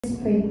Let's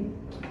pray.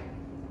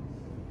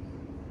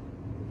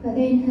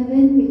 Father in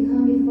heaven, we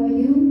come before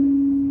you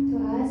to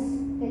ask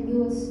that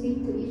you will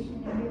speak to each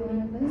and every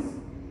one of us.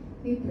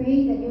 We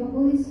pray that your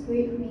Holy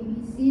Spirit may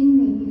be seen,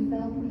 may be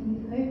felt, may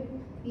be heard.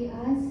 We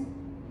ask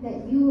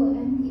that you will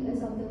empty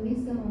us of the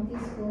wisdom of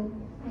this world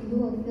and you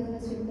will fill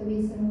us with the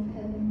wisdom of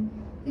heaven.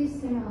 Please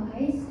turn our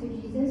eyes to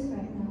Jesus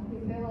right now.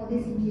 We pray all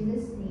this in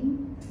Jesus'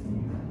 name.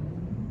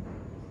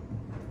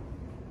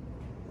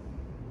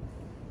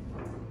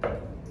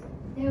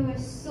 There were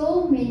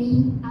so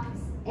many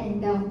ups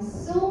and downs,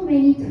 so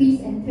many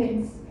twists and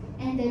turns,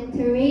 and the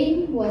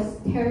terrain was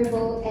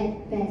terrible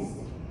at best.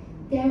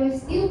 There were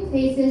still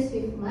places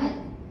with mud,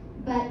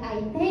 but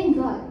I thank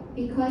God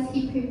because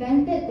He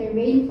prevented the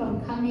rain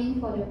from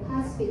coming for the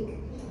past week,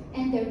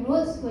 and the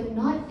roads were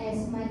not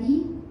as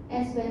muddy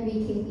as when we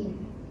came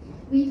in.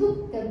 We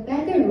took the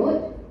better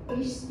road,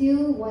 which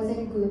still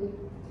wasn't good.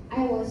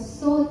 I was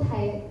so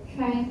tired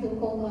trying to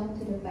hold on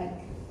to the bike.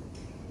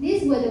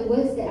 These were the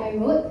words that I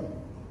wrote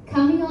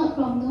coming out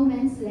from no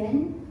man's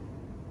land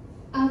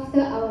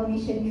after our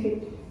mission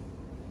trip.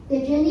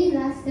 The journey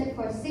lasted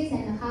for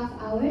 6.5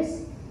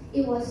 hours.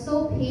 It was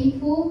so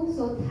painful,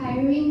 so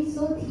tiring,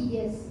 so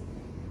tedious.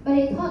 But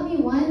it taught me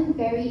one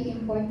very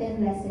important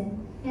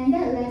lesson, and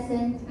that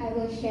lesson I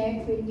will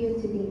share with you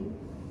today.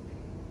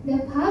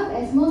 The path,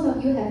 as most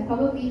of you have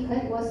probably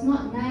heard, was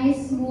not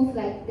nice, smooth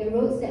like the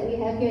roads that we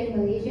have here in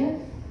Malaysia.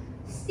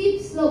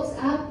 Steep slopes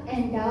up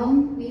and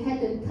down. We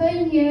had to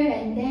turn here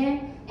and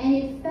there, and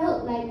it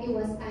felt like it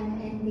was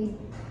unending.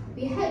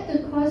 We had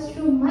to cross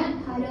through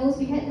mud puddles,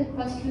 we had to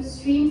cross through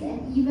streams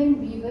and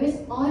even rivers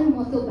on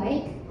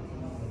motorbike,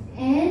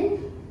 and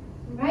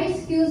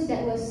rice fields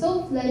that were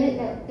so flooded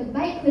that the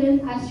bike couldn't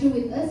pass through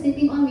with us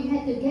sitting on. We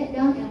had to get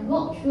down and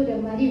walk through the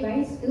muddy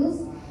rice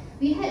fields.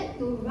 We had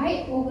to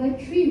ride over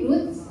tree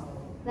roots,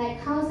 like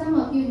how some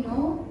of you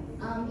know.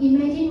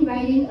 Imagine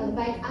riding a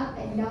bike up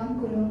and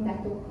down Gunung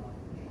Datuk.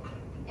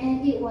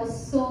 And it was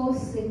so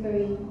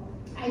slippery.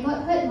 I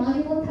got hurt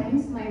multiple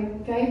times, my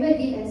driver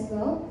did as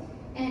well.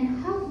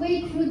 And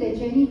halfway through the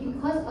journey,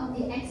 because of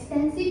the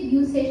extensive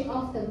usage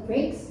of the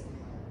brakes,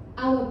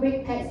 our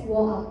brake pads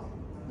wore out.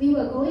 We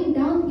were going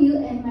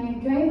downhill and my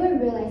driver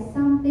realized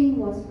something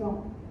was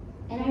wrong.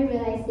 And I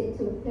realized it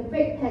too. The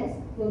brake pads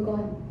were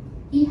gone.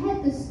 He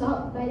had to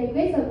stop. By the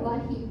grace of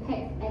God, he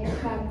packed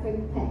extra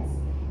brake pads.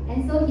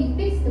 And so he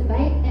fixed the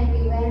bike and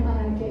we went on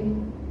our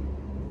journey.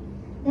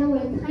 There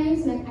were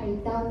times when I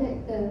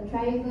doubted the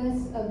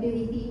driver's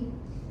ability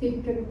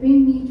to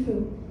bring me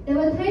through. There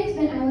were times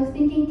when I was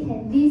thinking,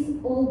 can this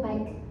old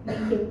bike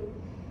make it?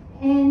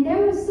 And there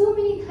were so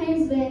many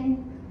times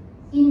when,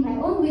 in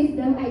my own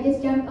wisdom, I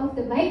just jumped off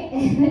the bike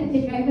and let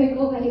the driver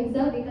go by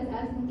himself because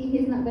I was thinking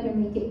he's not going to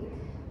make it.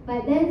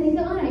 But then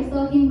later on, I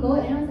saw him go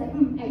and I was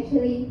like,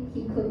 actually,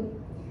 he could.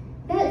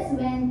 That's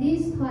when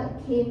this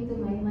thought came to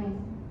my mind.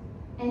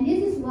 And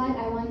this is what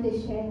I want to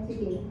share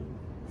today.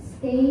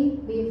 Stay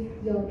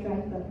with your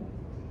driver.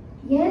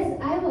 Yes,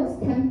 I was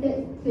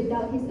tempted to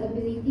doubt his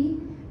ability.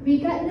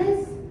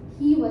 Regardless,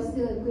 he was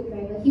still a good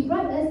driver. He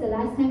brought us the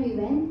last time we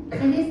went,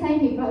 and this time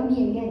he brought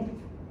me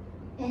again.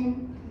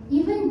 And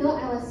even though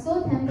I was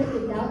so tempted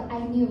to doubt, I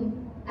knew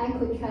I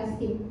could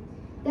trust him.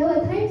 There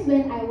were times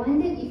when I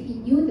wondered if he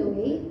knew the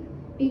way,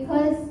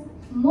 because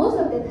most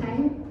of the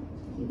time,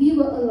 we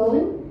were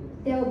alone.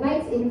 There were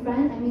bikes in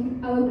front. I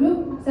mean, our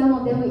group, some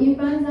of them were in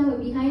front, some were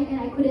behind,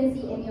 and I couldn't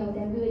see any of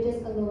them. We were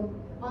just alone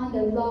on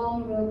the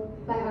long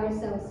road by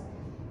ourselves.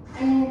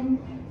 And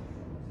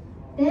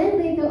then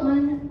later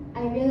on,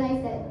 I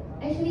realized that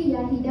actually,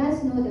 yeah, he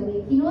does know the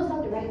way. He knows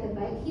how to ride the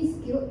bike. He's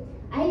skilled.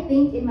 I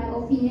think, in my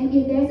opinion,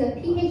 if there's a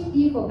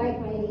PhD for bike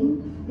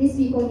riding, these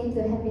people need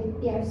to have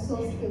it. They are so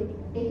skilled.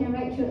 They can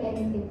ride through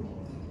anything.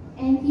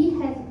 And he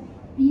has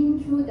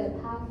been through the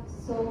path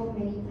so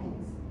many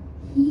times.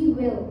 He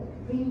will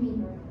bring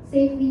me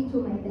safely to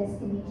my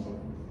destination.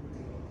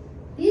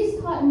 This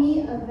taught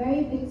me a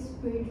very big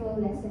spiritual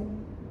lesson.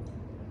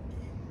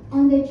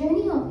 On the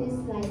journey of this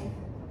life,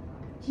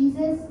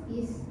 Jesus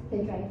is the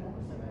driver.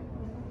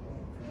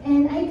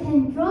 And I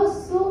can draw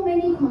so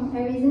many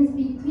comparisons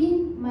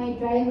between my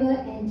driver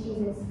and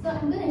Jesus. So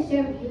I'm going to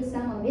share with you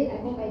some of it. I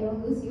hope I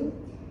don't lose you.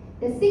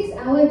 The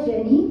 6-hour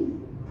journey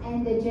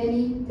and the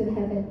journey to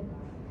heaven.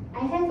 I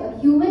have a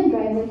human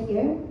driver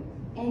here,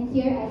 and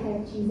here I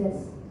have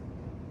Jesus.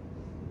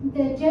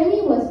 The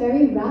journey was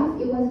very rough.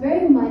 It was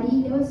very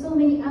muddy. There were so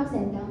many ups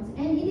and downs.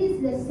 And it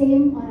is the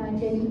same on our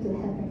journey to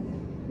heaven.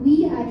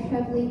 We are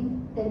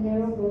traveling the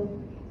narrow road.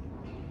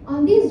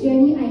 On this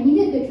journey, I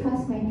needed to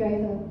trust my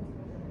driver.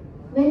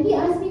 When he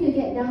asked me to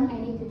get down, I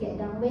need to get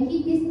down. When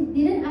he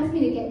didn't ask me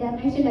to get down,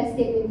 I should have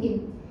stayed with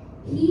him.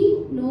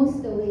 He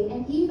knows the way,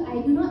 and if I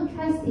do not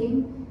trust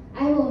him,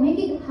 I will make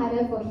it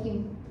harder for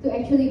him to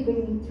actually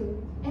bring me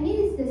through. And it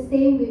is the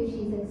same with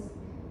Jesus.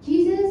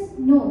 Jesus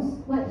knows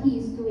what he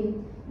is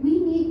doing. We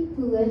need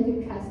to learn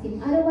to trust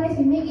him. Otherwise,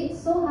 we make it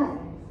so hard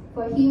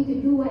for him to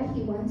do what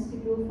he wants to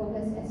do for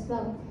us as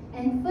well.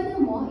 And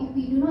furthermore, if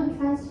we do not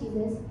trust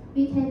Jesus,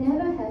 we can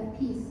never have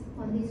peace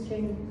on this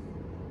journey.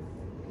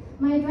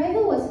 My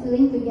driver was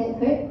willing to get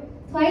hurt.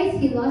 Twice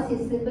he lost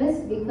his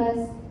slippers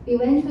because we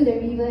went through the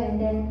river and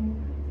then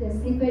the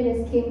slipper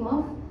just came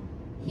off.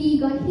 He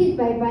got hit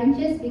by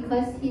branches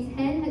because his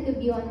hand had to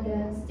be on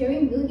the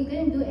steering wheel. He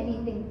couldn't do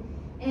anything.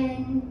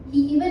 And he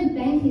even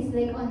banged his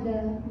leg on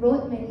the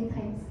road many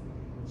times.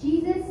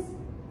 Jesus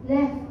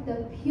left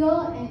the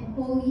pure and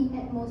holy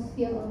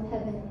atmosphere of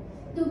heaven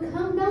to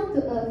come down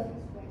to earth,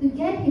 to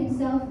get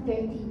himself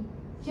dirty,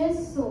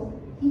 just so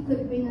he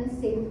could bring us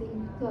safely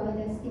to our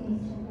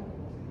destination.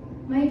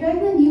 My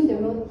driver knew the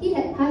road. He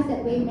had passed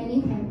that way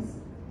many times.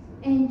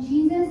 And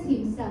Jesus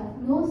himself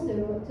knows the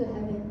road to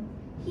heaven.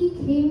 He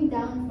came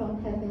down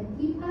from heaven.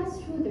 He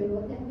passed through the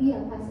road that we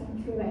are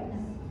passing through right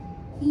now.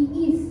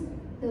 He is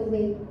the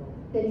way,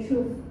 the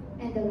truth,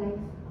 and the life.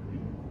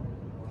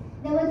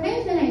 There were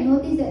times when I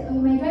noticed that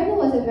my driver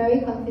was a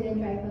very confident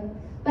driver,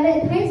 but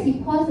at times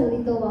he paused a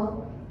little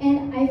while,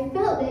 and I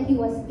felt that he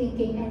was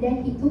thinking, and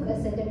then he took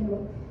a certain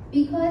road,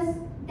 because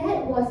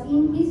that was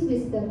in his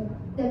wisdom,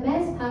 the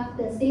best path,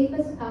 the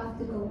safest path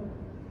to go.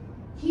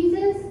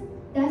 Jesus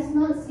does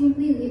not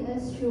simply lead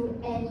us through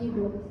any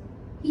road.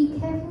 He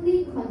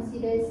carefully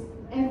considers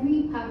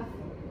every path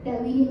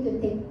that we need to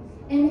take.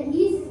 And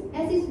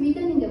as is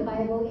written in the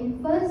Bible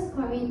in 1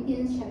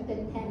 Corinthians chapter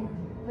 10,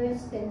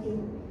 verse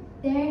 13,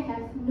 there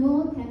have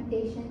no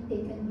temptation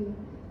taken you,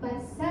 but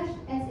such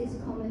as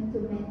is common to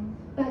men.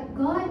 But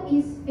God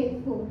is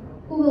faithful,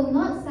 who will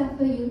not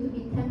suffer you to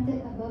be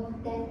tempted above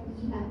that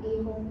ye are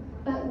able,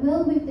 but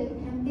will with the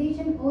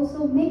temptation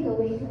also make a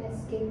way to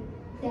escape,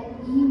 that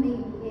ye may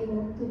be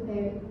able to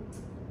bear it.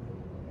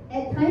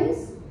 At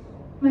times,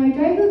 my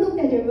driver looked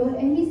at the road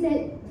and he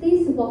said,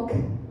 "Please walk."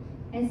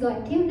 And so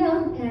I came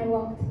down and I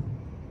walked.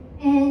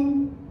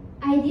 And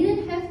I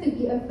didn't have to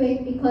be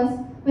afraid because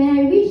when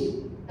I reached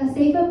a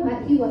safer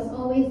part, he was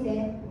always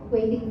there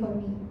waiting for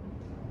me.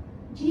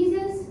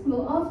 Jesus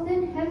will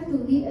often have to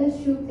lead us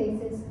through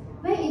places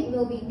where it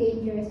will be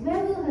dangerous,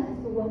 where we'll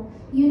have to walk.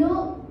 You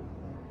know,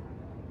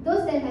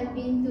 those that have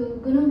been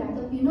to Gunung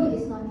Batok, you know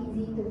it's not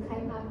easy to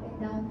climb up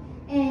and down.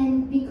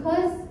 And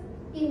because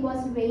it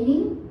was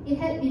raining, it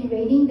had been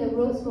raining, the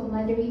roads were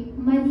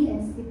muddy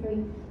and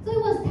slippery. So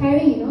it was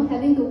tiring, you know,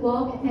 having to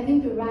walk and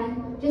having to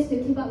run just to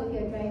keep up with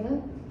your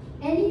driver.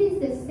 And it is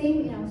the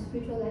same in our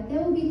spiritual life.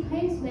 There will be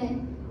times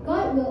when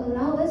God will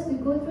allow us to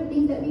go through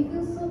things that we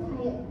feel so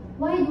tired.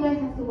 Why do I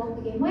have to walk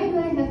again? Why do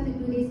I have to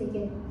do this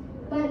again?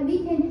 But we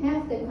can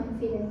have the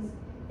confidence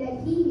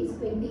that He is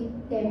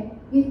waiting there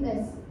with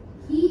us.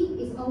 He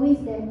is always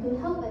there to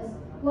help us,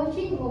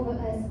 watching over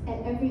us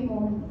at every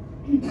moment.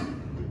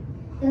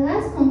 The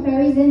last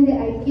comparison that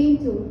I came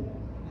to,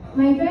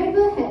 my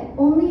driver had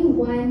only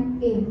one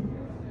aim.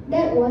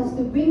 That was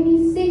to bring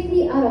me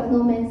safely out of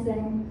no man's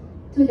land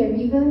to the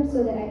river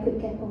so that I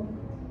could get home.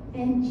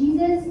 And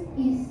Jesus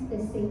is the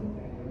same.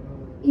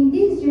 In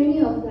this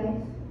journey of life,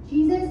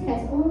 Jesus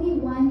has only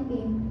one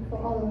aim for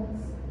all of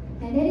us,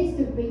 and that is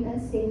to bring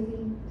us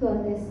safely to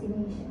our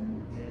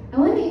destination. I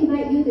want to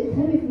invite you to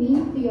turn with me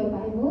to your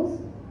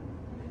Bibles.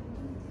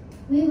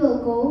 We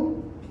will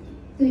go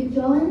to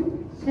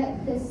John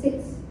chapter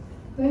 6,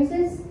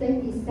 verses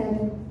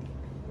 37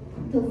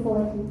 to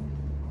 40.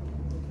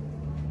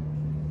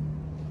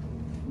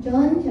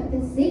 John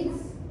chapter 6,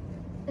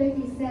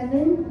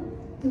 37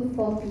 to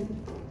 40.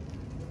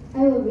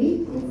 I will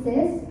read. It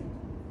says,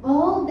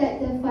 "All that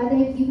the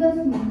Father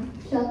giveth me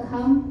shall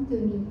come to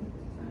me,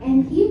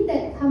 and him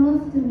that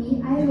cometh to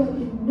me I will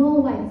in no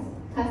wise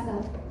cast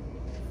out.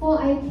 For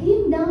I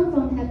came down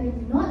from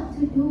heaven not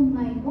to do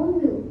mine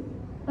own will,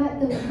 but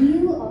the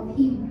will of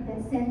him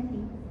that sent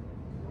me.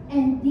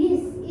 And this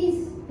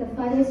is the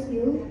Father's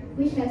will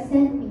which hath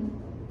sent me,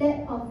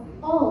 that of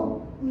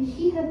all which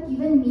he hath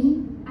given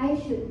me I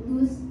should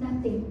lose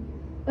nothing,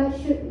 but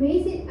should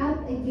raise it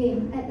up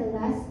again at the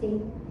last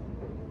day.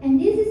 And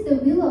this is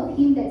the will of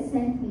him that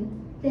sent me,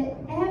 that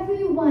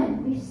every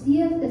one which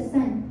seeth the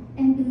Son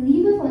and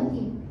believeth on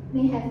him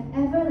may have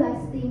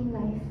everlasting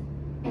life,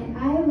 and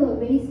I will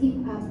raise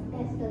him up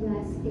at the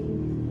last day."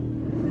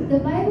 The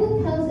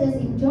Bible tells us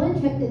in John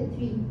chapter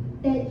 3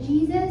 that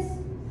Jesus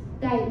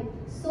died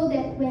so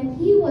that when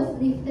he was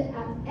lifted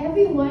up,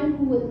 everyone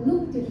who would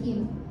look to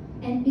him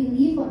and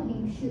believe on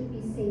him should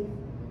be saved.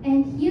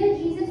 And here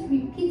Jesus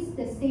repeats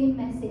the same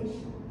message.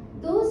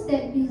 Those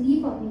that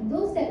believe on me,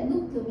 those that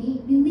look to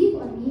me, believe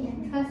on me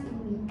and trust in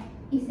me,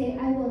 he said,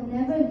 I will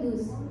never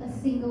lose a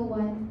single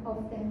one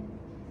of them.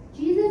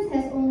 Jesus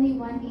has only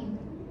one aim,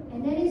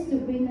 and that is to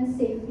bring us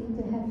safely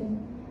to heaven.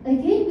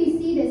 Again, we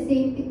see the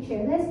same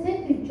picture. Let's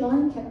turn to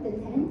John chapter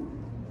 10,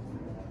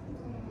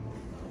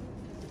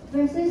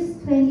 verses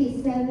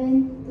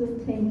 27 to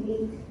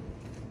 28.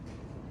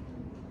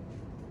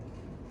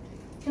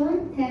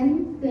 John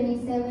 10,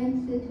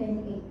 27 to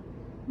 28.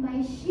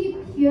 "My sheep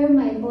hear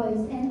my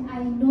voice, and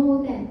I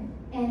know them,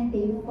 and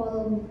they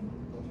follow me.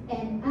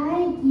 And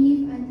I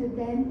give unto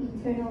them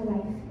eternal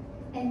life,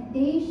 and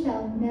they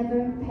shall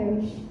never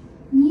perish,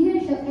 neither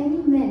shall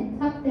any man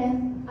pluck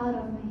them out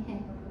of my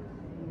hand."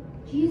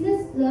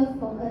 Jesus' love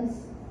for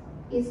us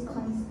is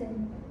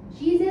constant.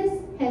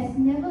 Jesus has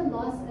never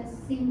lost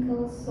a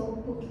single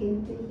soul who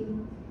came to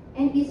him,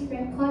 and his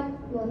record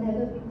will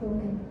never be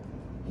broken.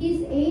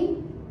 His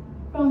aim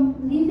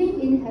from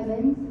living in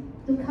heaven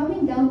to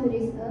coming down to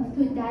this earth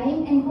to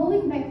dying and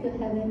going back to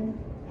heaven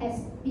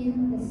has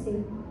been the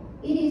same.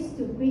 It is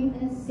to bring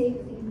us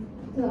safely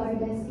to our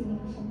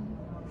destination.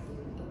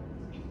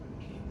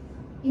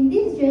 In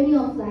this journey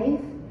of life,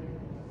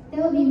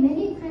 there will be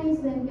many times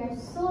when we are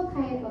so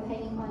tired of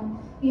hanging on.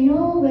 You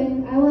know,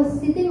 when I was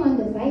sitting on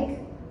the bike,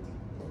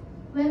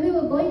 when we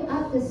were going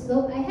up the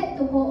slope, I had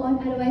to hold on,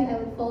 otherwise I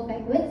would fall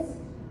backwards.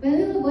 When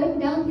we were going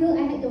downhill,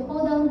 I had to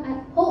hold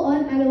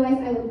on, otherwise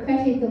I would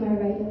crash into my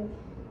rider.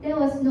 There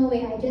was no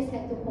way, I just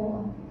had to hold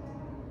on.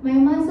 My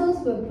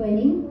muscles were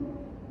burning.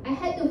 I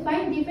had to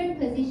find different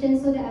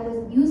positions so that I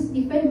would use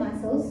different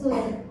muscles so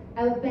that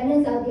I would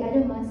balance out the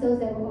other muscles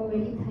that were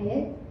already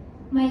tired.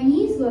 My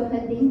knees were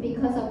hurting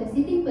because of the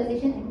sitting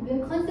position, and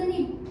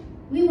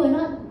we were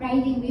not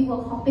riding, we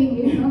were hopping,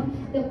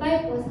 The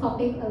bike was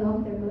hopping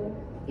along the road.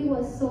 It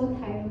was so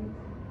tiring.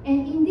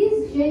 And in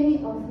this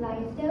journey of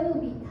life, there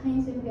will be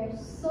times when we are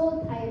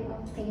so tired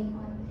of hanging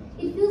on.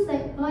 It feels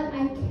like, God,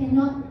 I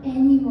cannot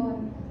anymore.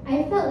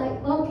 I felt like,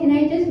 oh, can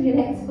I just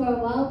relax for a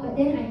while? But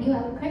then I knew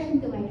I would crash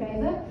into my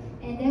driver,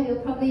 and then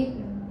we'll probably,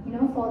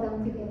 fall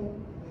down together.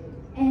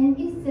 And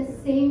it's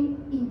the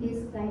same in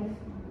this life.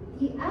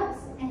 The ups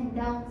and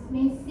downs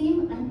may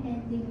seem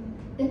unending.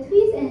 The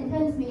twists and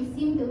turns may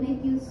seem to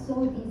make you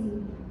so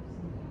dizzy.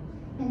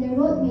 And the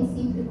road may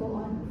seem to go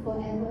on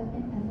forever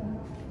and ever.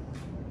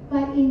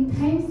 But in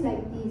times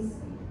like this,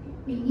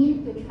 we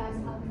need to trust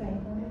our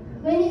driver.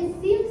 When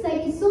it seems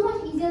like it's so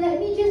much easier, let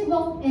me just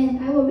walk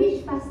and I will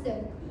reach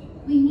faster.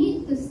 We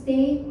need to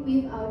stay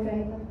with our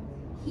driver.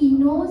 He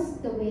knows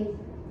the way.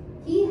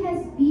 He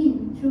has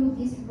been through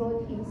this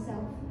road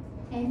himself,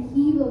 and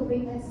he will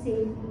bring us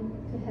safely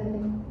to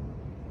heaven.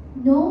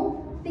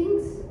 No,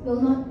 things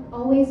will not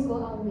always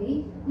go our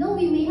way. No,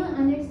 we may not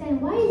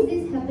understand, why is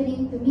this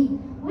happening to me?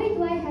 Why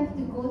do I have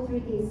to go through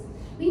this?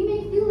 We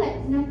may feel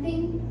like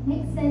nothing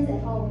makes sense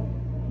at all,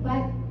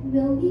 but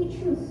will we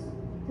choose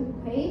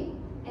to pray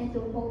and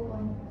to hold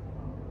on?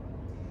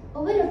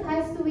 Over the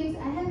past 2 weeks,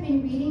 I have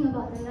been reading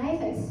about the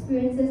life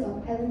experiences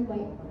of Ellen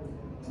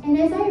White. And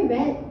as I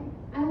read,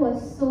 I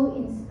was so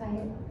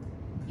inspired.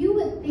 You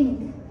would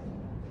think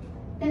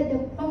that the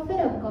prophet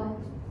of God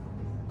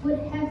would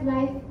have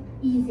life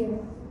easier,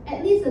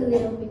 at least a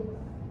little bit.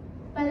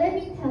 But let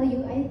me tell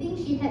you, I think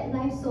she had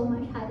life so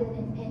much harder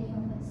than any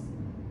of us.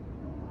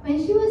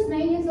 When she was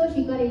 9 years old,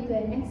 she got into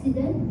an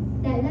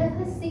accident that left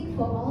her sick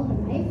for all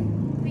her life.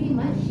 Pretty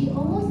much, she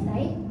almost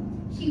died.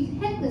 She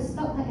had to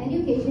stop her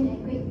education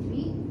at grade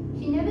 3.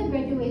 She never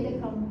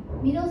graduated from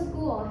middle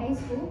school or high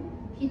school.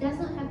 She does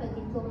not have a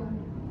diploma.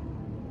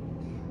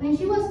 When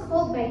she was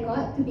called by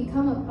God to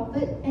become a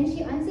prophet and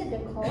she answered the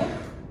call,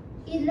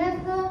 it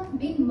left her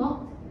being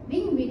mocked,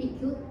 being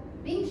ridiculed,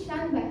 being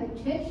shunned by her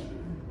church,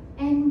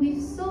 and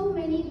with so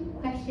many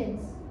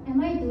questions.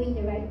 Am I doing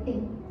the right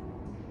thing?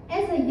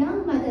 As a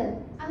young mother,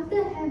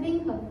 after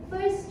having her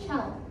first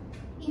child,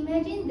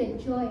 imagine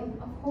the joy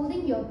of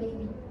holding your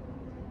baby.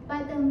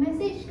 But the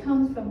message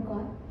comes from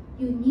God.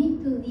 You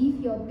need to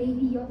leave your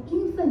baby, your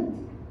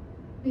infant,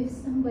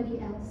 with somebody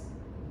else.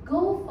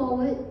 Go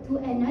forward to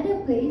another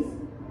place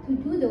to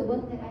do the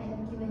work that I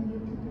have given you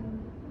to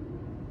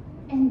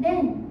do. And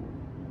then,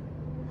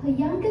 her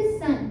youngest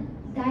son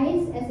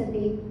dies as a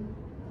baby.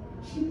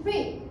 She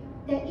prayed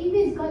that if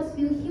it's God's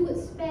will, he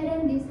would spare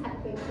them this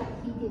heartbreak, but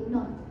he did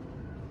not.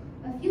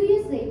 A few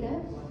years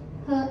later,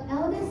 her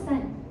eldest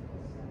son,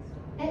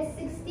 at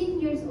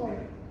 16 years old,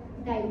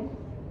 died.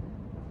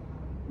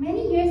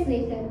 Many years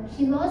later,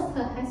 she lost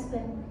her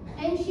husband,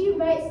 and she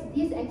writes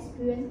this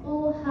experience,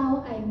 oh,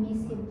 how I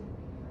miss him.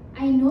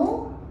 I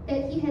know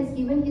that he has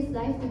given his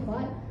life to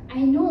God. I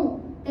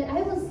know that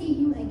I will see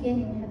him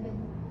again in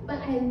heaven, but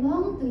I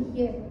long to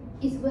hear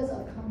his words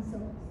of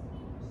counsel.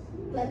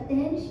 But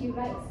then she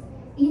writes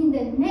in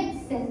the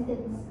next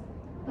sentence,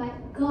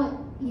 but God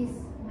is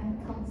my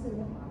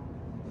counselor.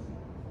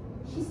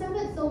 She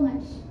suffered so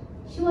much.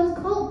 She was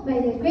called by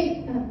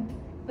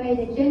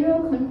the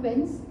General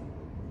Conference.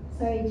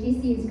 Sorry,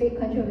 GC is great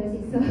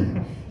controversy. So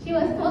she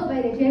was called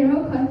by the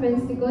General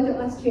Conference to go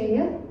to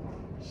Australia.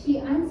 She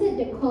answered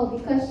the call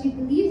because she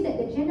believes that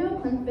the General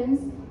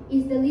Conference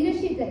is the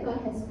leadership that God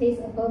has placed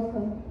above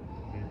her.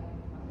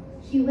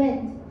 She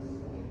went.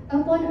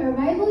 Upon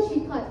arrival,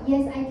 she thought,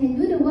 yes, I can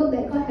do the work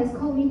that God has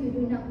called me to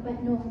do now.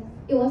 But no,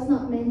 it was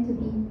not meant to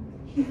be.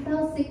 She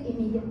fell sick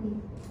immediately.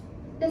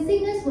 The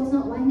sickness was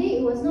not 1 day,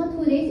 it was not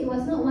 2 days, it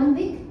was not 1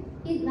 week.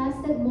 It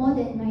lasted more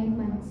than 9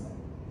 months.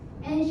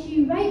 And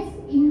she writes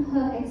in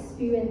her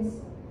experience,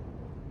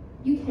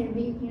 you can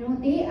read,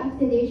 day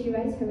after day she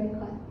writes her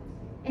record.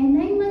 And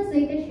 9 months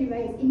later she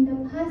writes, in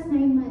the past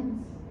 9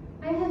 months,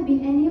 I have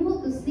been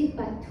unable to sleep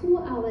but 2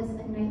 hours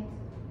a night.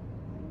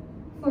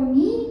 For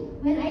me,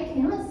 when I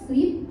cannot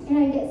sleep and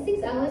I get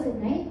 6 hours a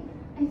night,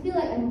 I feel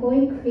like I'm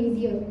going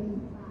crazy already.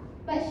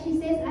 But she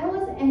says, I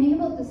was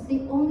unable to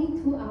sleep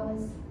only 2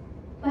 hours.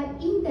 But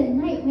in the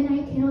night when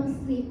I cannot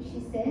sleep,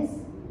 she says,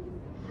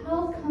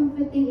 how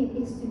comforting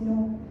it is to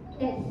know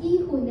that he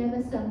who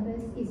never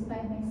slumbers is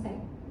by my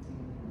side.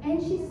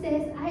 And she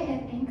says, I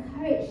am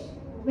encouraged.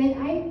 When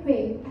I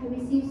pray, I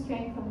receive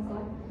strength from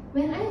God.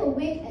 When I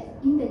awake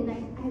in the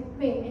night, I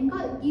pray, and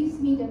God gives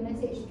me the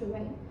message to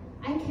write.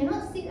 I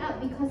cannot sit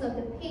up because of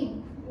the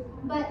pain,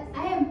 but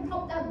I am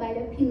propped up by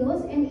the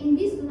pillows, and in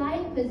this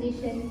lying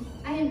position,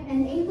 I am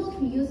unable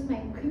to use my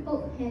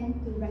crippled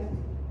hand to write.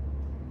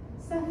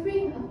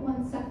 Suffering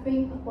upon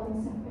suffering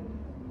upon suffering.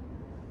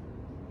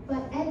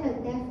 But at her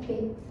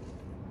deathbed,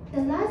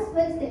 the last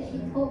words that she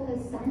told her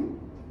son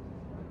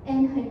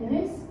and her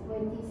nurse were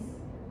this: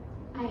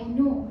 I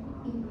know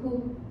in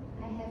whom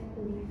I have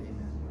believed.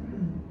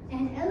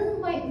 And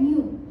Ellen White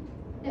knew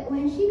that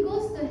when she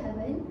goes to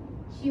heaven,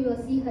 she will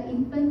see her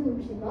infant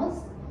whom she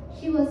lost.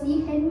 She will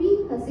see Henry,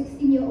 her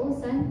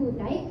 16-year-old son who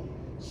died.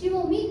 She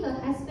will meet her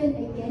husband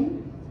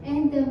again,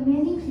 and the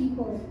many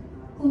people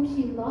whom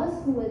she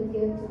lost who were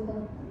dear to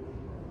her.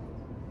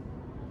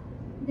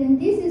 Then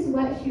this is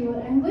what she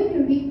wrote. I'm going to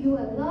read you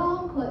a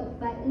long quote,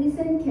 but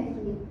listen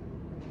carefully.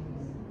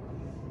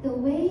 The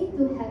way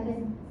to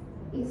heaven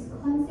is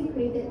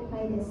consecrated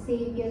by the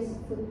Savior's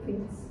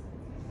footprints.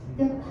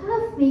 The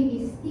path may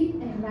be steep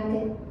and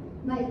rugged,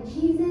 but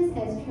Jesus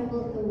has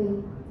traveled the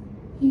way.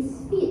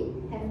 His feet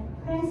have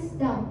pressed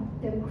down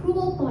the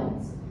cruel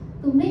thorns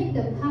to make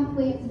the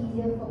pathway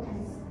easier for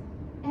us.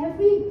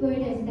 Every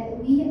burden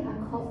that we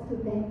are called to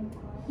bear,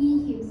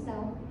 He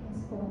Himself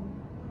has borne.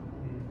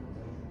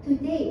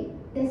 Today,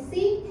 the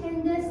same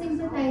tender,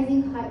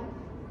 sympathizing heart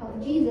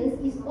of Jesus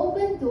is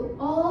open to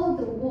all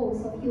the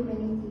woes of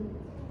humanity.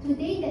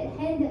 Today, that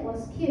hand that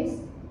was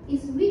pierced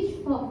is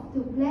reached forth to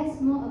bless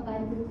more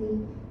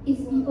abundantly His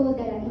people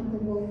that are in the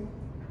world.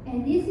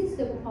 And this is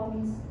the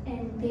promise,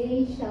 and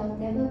they shall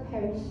never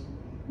perish,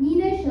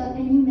 neither shall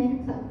any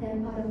man pluck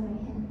them out of my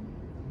hand.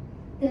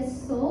 The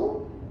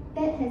soul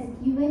that has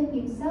given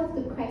himself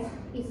to Christ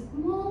is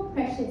more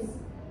precious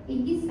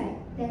in His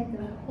sight than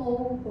the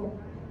whole world.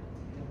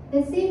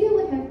 The Savior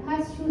would have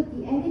passed through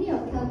the agony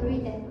of Calvary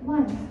that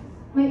one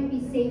might be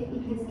saved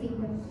in His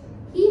kingdom.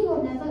 He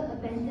will never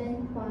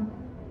abandon one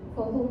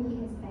for whom He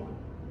has died.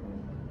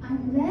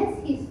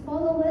 Unless His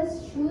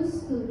followers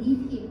choose to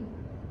leave Him,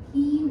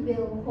 He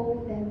will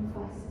hold them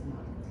fast.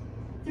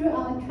 Through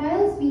our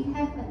trials, we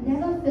have a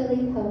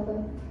never-failing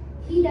helper.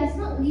 He does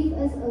not leave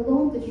us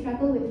alone to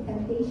struggle with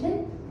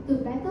temptation, to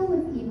battle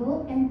with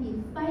evil, and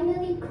be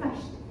finally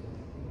crushed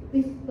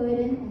with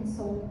burden and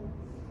sorrow.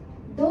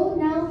 Though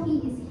now He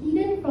is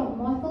hidden from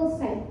mortal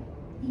sight,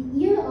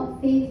 the ear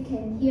of faith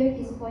can hear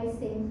His voice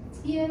saying,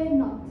 Fear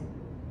not,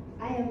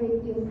 I am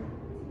with you.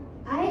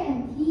 I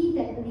am He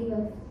that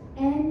liveth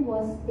and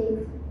was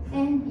dead,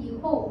 and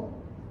behold,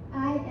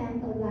 I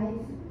am alive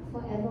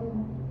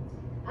forevermore.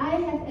 I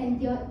have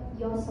endured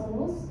your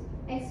sorrows,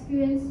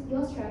 experienced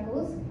your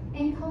struggles,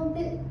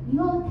 encountered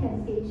your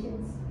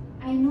temptations.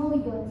 I know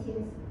your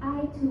tears.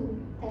 I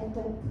too have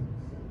wept.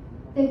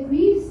 The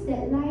griefs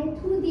that lie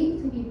too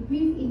deep to be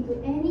breathed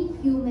into any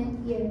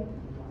human ear,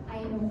 I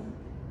know.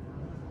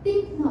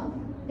 Think not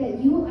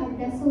that you are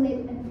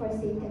desolate and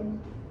forsaken.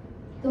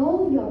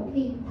 Though your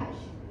pain touch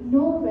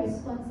no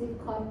responsive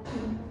chord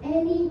in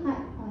any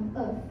heart on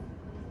earth,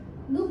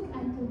 look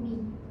unto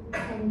me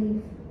and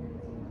live.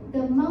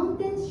 The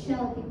mountains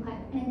shall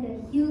depart and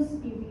the hills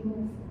be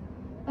removed,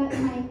 but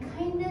my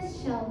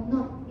kindness shall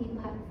not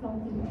depart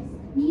from thee,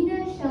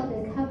 neither shall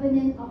the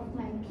covenant of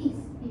my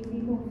peace be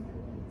removed,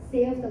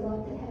 saith the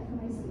Lord that hath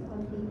mercy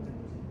on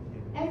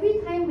thee.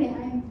 Every time when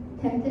I'm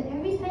tempted,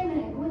 every time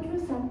when I go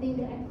through something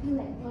that I feel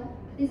like, God,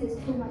 this is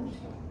too much,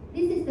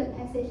 this is the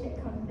passage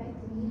that comes back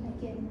to me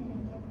again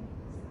and again.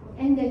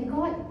 And the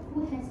God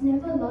who has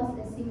never lost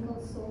a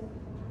single soul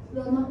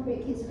will not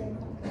break His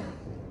record.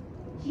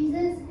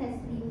 Jesus has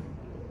lived,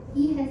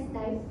 He has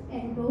died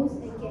and rose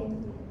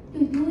again to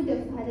do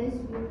the Father's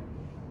will,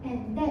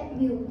 and that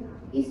will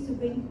is to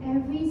bring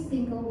every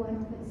single one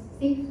of us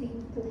safely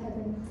to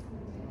heaven.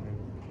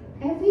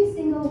 Every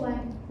single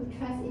one who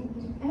trusts in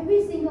Him,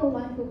 every single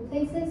one who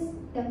places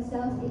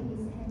themselves in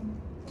His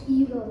hand,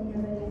 He will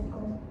never let go.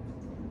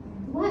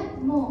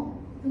 What more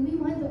do we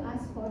want to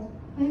ask for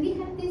when we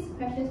have this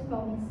precious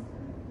promise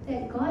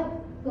that God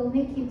will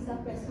make Himself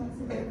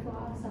responsible for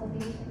our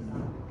salvation?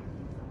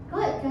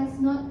 God does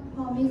not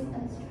promise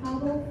us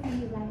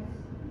trouble-free life,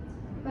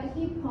 but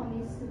He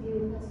promised to be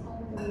with us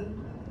all the way.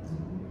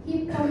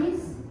 He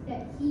promised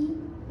that He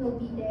will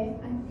be there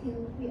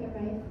until we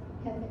arrive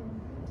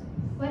heaven.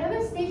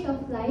 Whatever stage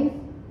of life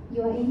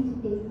you are in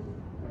today,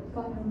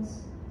 God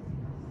knows.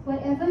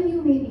 Whatever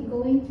you may be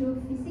going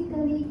through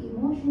physically,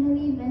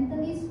 emotionally,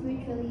 mentally,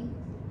 spiritually,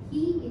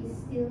 He is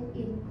still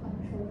in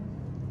control.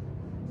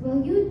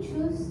 Will you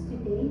choose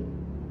today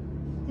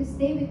to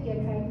stay with your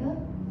driver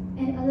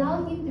and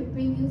allow Him to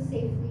bring you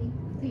safely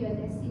to your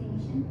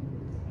destination?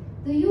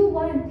 Do you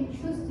want to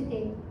choose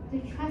today to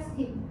trust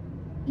Him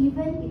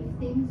even if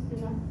things do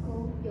not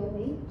go your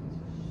way?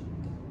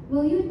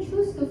 Will you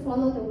choose to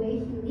follow the way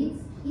He leads,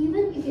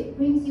 even if it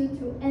brings you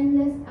through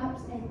endless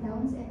ups and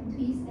downs and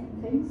twists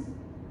and turns?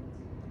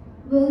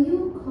 Will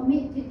you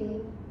commit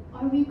today,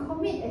 or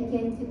recommit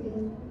again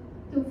today,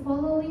 to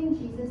following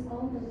Jesus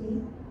all the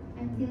way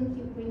until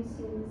He brings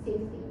you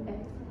safely back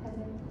to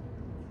heaven?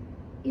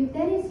 If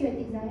that is your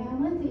desire, I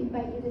want to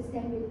invite you to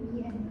stand with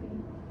me and pray.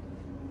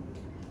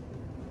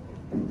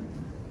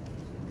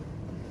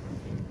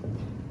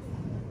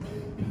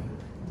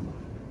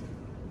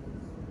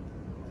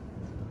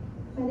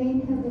 Father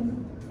in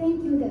heaven,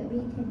 thank you that we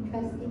can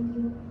trust in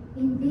you.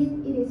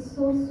 Indeed, it is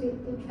so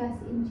sweet to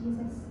trust in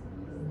Jesus.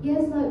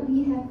 Yes, Lord,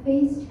 we have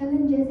faced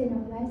challenges in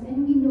our lives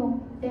and we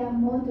know there are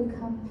more to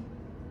come.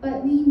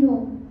 But we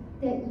know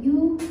that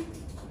you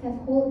have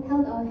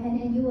held our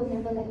hand and you will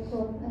never let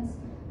go of us.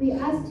 We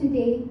ask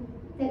today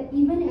that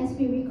even as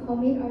we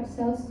recommit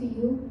ourselves to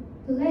you,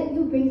 to let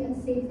you bring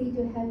us safely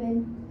to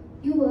heaven,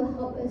 you will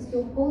help us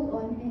to hold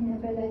on and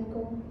never let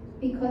go,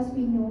 because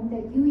we know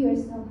that you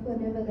yourself will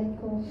never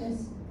let go of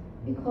us.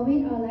 We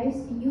commit our lives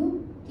to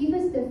you. Give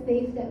us the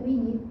faith that we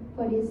need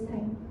for this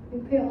time. We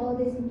pray all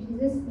this in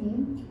Jesus'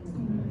 name.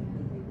 Amen.